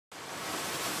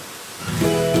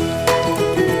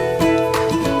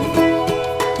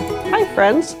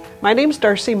friends, my name's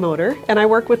Darcey Moder and I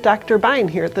work with Dr. Bein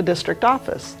here at the district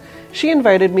office. She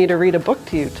invited me to read a book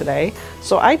to you today,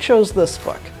 so I chose this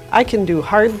book, I Can Do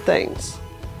Hard Things.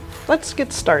 Let's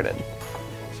get started.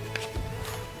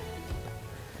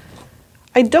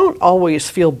 I don't always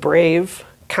feel brave,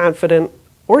 confident,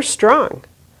 or strong.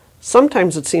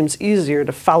 Sometimes it seems easier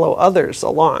to follow others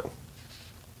along.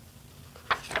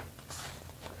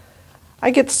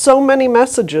 I get so many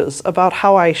messages about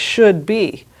how I should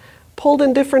be. Pulled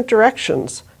in different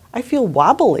directions, I feel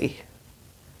wobbly.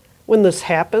 When this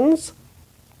happens,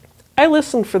 I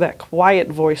listen for that quiet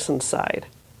voice inside.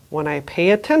 When I pay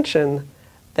attention,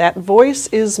 that voice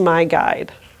is my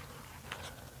guide.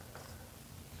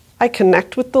 I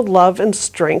connect with the love and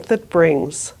strength it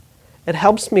brings. It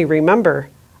helps me remember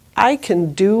I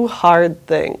can do hard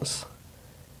things.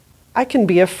 I can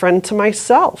be a friend to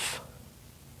myself.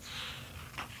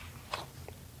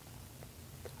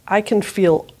 I can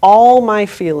feel all my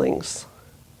feelings.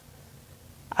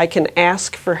 I can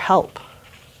ask for help.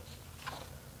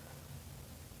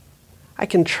 I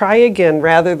can try again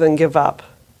rather than give up.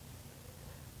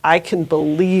 I can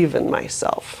believe in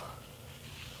myself.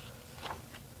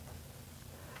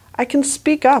 I can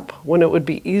speak up when it would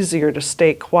be easier to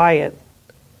stay quiet.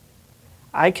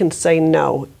 I can say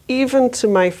no, even to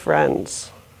my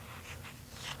friends.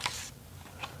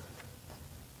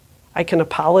 I can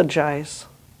apologize.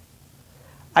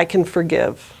 I can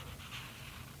forgive.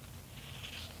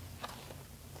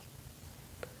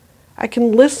 I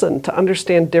can listen to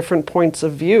understand different points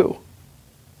of view.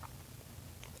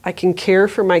 I can care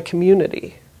for my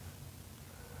community.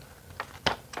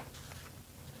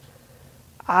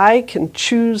 I can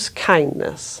choose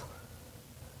kindness.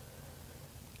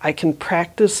 I can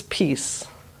practice peace.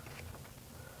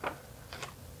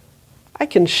 I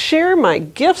can share my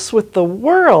gifts with the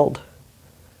world.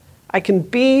 I can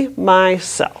be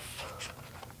myself.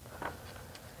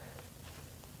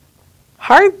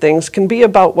 Hard things can be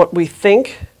about what we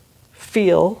think,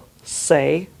 feel,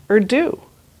 say, or do.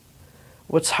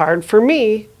 What's hard for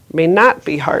me may not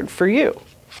be hard for you.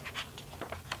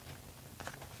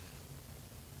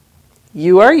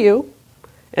 You are you,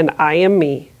 and I am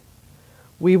me.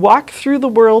 We walk through the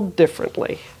world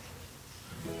differently.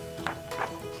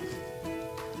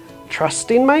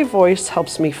 Trusting my voice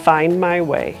helps me find my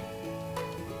way,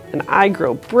 and I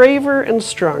grow braver and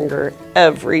stronger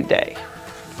every day.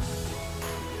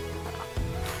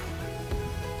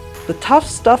 The tough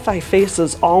stuff I face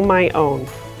is all my own,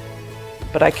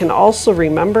 but I can also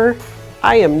remember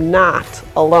I am not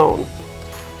alone.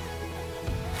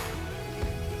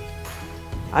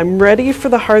 I'm ready for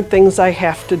the hard things I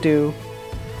have to do,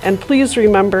 and please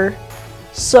remember,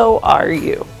 so are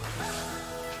you.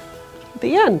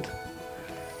 The end.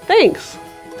 Thanks.